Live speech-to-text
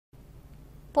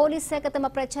Police శాఖ తమ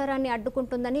ప్రచారాన్ని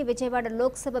అడ్డుకుంటుందని విజయవాడ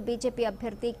లోక్సభ బీజేపీ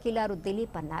అభ్యర్థి కిలారు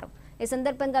దిలీప్ అన్నారు. ఈ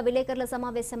సందర్భంగా విలేకరుల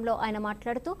సమావేశంలో ఆయన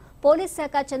మాట్లాడుతూ పోలీస్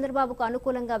శాఖ చంద్రబాబుకు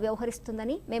అనుకూలంగా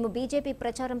వ్యవహరిస్తుందని, మేము బీజేపీ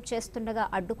ప్రచారం చేస్తుండగా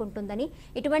అడ్డుకుంటుందని,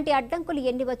 ఇటువంటి అడ్డంకులు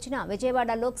ఎన్ని వచ్చినా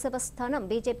విజయవాడ లోక్సభ స్థానం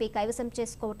బీజేపీ కైవసం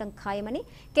చేసుకోవటం ఖాయమని,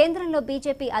 కేంద్రంలో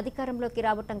బీజేపీ అధికారంలోకి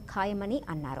రావటం ఖాయమని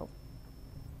అన్నారు.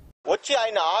 వచ్చి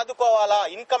ఆయన ఆదుకోవాలా,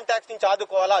 ఇన్కమ్ ట్యాక్స్ నుంచి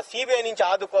ఆదుకోవాలా, సిబిఐ నుంచి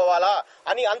ఆదుకోవాలా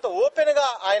అని అంత ఓపెన్ గా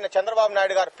ఆయన చంద్రబాబు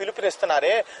నాయుడు గారు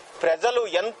పిలుపునిస్తున్నారే. ప్రజలు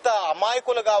ఎంత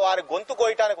అమాయకులుగా వారి గొంతు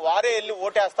కోయటానికి వారే వెళ్లి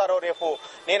ఓటేస్తారో రేపు.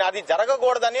 నేను అది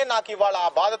జరగకూడదనే నాకు ఇవాళ ఆ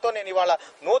బాధతో నేను ఇవాళ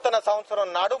నూతన సంవత్సరం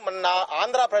నాడు నా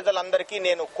ఆంధ్ర ప్రజలందరికీ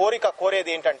నేను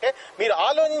కోరేది ఏంటంటే, మీరు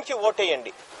ఆలోచించి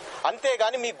ఓటేయండి,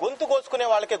 అంతేగాని మీ గొంతు కోసుకునే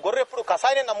వాళ్ళకి గొర్రెప్పుడు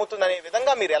కషాయనే నమ్ముతుందనే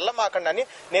విధంగా మీరు ఎల్లమాకండి.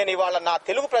 నేను ఇవాళ నా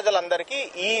తెలుగు ప్రజలందరికీ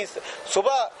ఈ శుభ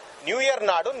న్యూ ఇయర్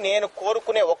నాడు నేను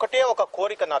కోరుకునే ఒకటే ఒక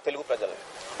కోరిక, నా తెలుగు ప్రజలు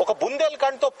ఒక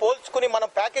బుందేల్ఖండ్తో పోల్చుకుని మనం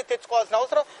ప్యాకేజ్ తెచ్చుకోవాల్సిన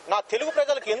అవసరం నా తెలుగు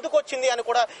ప్రజలకు ఎందుకు వచ్చింది అని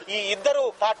కూడా ఈ ఇద్దరు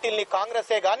పార్టీల్ని,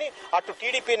 కాంగ్రెసే గాని అటు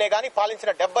టీడీపీనే గాని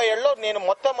పాలించిన 70 ఏళ్లలో నేను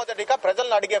మొట్టమొదటిగా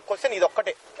ప్రజలను అడిగే క్వశ్చన్ ఇది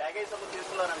ఒక్కటే.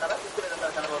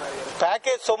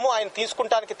 ప్యాకేజ్ సొమ్ము ఆయన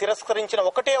తీసుకుంటానికి తిరస్కరించిన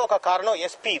ఒకటే ఒక కారణం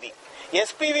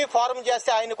ఎస్పీవి ఫారం చేస్తే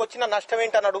ఆయనకు వచ్చిన నష్టం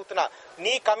ఏంటని అడుగుతున్నా.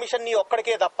 నీ కమిషన్ నీ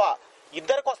ఒక్కడికే తప్ప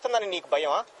ఇద్దరికి వస్తుందని నీకు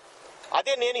భయమా?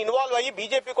 అదే నేను ఇన్వాల్వ్ అయ్యి,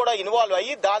 బీజేపీ కూడా ఇన్వాల్వ్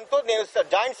అయ్యి దాంతో నేను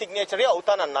జాయింట్ సిగ్నేచరీ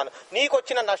అవుతానన్నాను. నీకు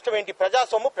వచ్చిన నష్టం ఏంటి? ప్రజా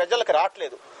సొమ్ము ప్రజలకు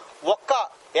రావట్లేదు. ఒక్క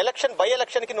బై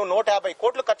ఎలక్షన్ కి నువ్వు 150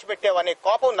 కోట్లు ఖర్చు పెట్టావనే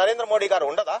కోపం నరేంద్ర మోడీ గారు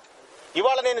ఉండదా?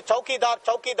 ఇవాళ నేను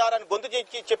చౌకీదార్ అని గొంతు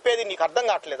చెప్పేది నీకు అర్థం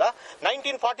కావట్లేదా?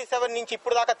 1947 నుంచి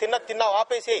ఇప్పుడు దాకా తిన్నా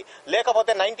ఆపేసి,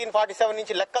 లేకపోతే 1947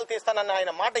 నుంచి లెక్కలు తీస్తానన్న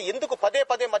ఆయన మాట ఎందుకు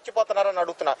పదే మర్చిపోతున్నారని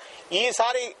అడుగుతున్నా.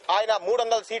 ఈసారి ఆయన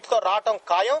 300 సీట్లతో రావటం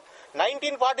ఖాయం.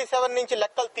 1947 నుంచి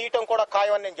లెక్కలు తీయటం కూడా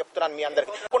ఖాయం అని నేను చెప్తున్నాను. మీ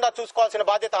అందరికి తప్పకుండా చూసుకోవాల్సిన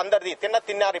బాధ్యత అందరిది.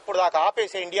 తిన్నారు ఇప్పుడు దాకా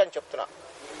ఆపేసేయండి అని చెప్తున్నా.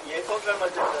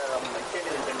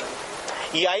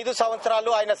 ఈ 5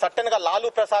 సంవత్సరాలు ఆయన సట్టన్ గా లాలూ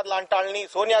ప్రసాద్ లాంటాళ్ళని,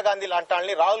 సోనియా గాంధీ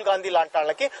లాంటాళ్ళని, రాహుల్ గాంధీ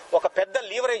లాంటాళ్ళకి ఒక పెద్ద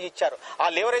లీవరేజ్ ఇచ్చారు. ఆ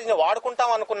లీవరేజ్ ని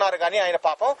వాడుకుంటాం అనుకున్నారు కానీ ఆయన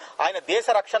పాపం ఆయన దేశ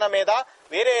రక్షణ మీద,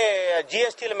 వేరే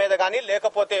జిఎస్టీల మీద గానీ,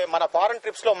 లేకపోతే మన ఫారెన్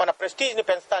ట్రిప్స్ లో మన ప్రెస్టీజ్ ని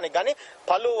పెంచడానికి గానీ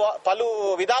పలు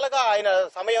విధాలుగా ఆయన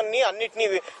సమయాన్ని అన్నిటినీ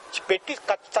పెట్టి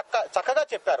చక్కగా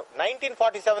చెప్పారు.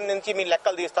 1947 నుంచి మీ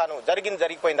లెక్కలు తీస్తాను,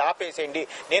 జరిగిపోయింది, ఆపేసేయండి,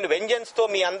 నేను వెంజెన్స్ తో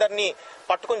మీ అందరినీ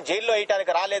పట్టుకుని జైల్లో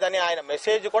వేయడానికి రాలేదని ఆయన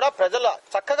మెసేజ్ కూడా ప్రజల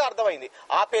చక్కగా అర్థమైంది.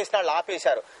 ఆపేసిన వాళ్ళు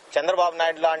ఆపేశారు. చంద్రబాబు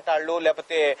నాయుడు లాంటాళ్ళు,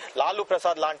 లేకపోతే లాలూ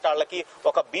ప్రసాద్ లాంటాళ్ళకి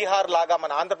ఒక బీహార్ లాగా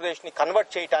మన ఆంధ్రప్రదేశ్ ని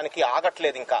కన్వర్ట్ చేయడానికి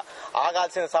ఆగట్లేదు. ఇంకా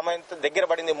ఆగాల్సిన సమయం దగ్గర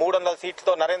పడింది. 300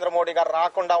 సీట్లతో నరేంద్ర మోడీ గారు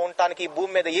రాకుండా ఉండటానికి ఈ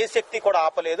భూమి మీద ఏ శక్తి కూడా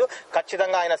ఆపలేదు.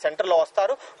 ఖచ్చితంగా ఆయన సెంటర్ లో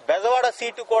వస్తారు. బెజవాడ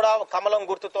సీటు కూడా కమలం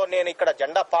గుర్తుతో నేను ఇక్కడ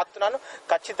జెండా పాతున్నాను.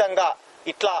 ఖచ్చితంగా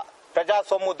ఇట్లా ప్రజా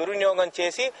సొమ్ము దుర్వినియోగం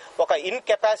చేసి ఒక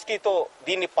ఇన్కెపాసిటీతో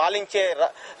దీన్ని పాలించే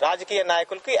రాజకీయ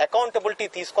నాయకులకి అకౌంటబిలిటీ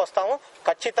తీసుకొస్తాము.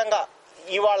 ఖచ్చితంగా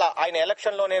ఇవాళ ఆయన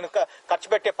ఎలక్షన్ లో నేను ఖర్చు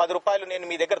పెట్టే 10 రూపాయలు నేను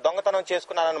మీ దగ్గర దొంగతనం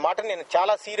చేసుకున్నానన్నమాట నేను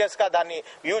చాలా సీరియస్ గా దాన్ని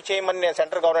వ్యూ చేయమని నేను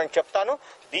సెంట్రల్ గవర్నమెంట్ చెప్తాను.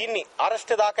 దీన్ని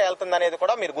అరెస్ట్ దాకా వెళ్తుంది అనేది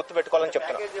కూడా మీరు గుర్తు పెట్టుకోవాలని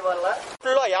చెప్తున్నాను.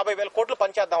 50,000 కోట్లు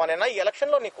పంచేద్దామనేనా ఈ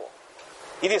ఎలక్షన్ లో? నీకు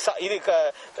ఇది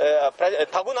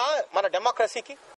తగునా మన డెమోక్రసీకి?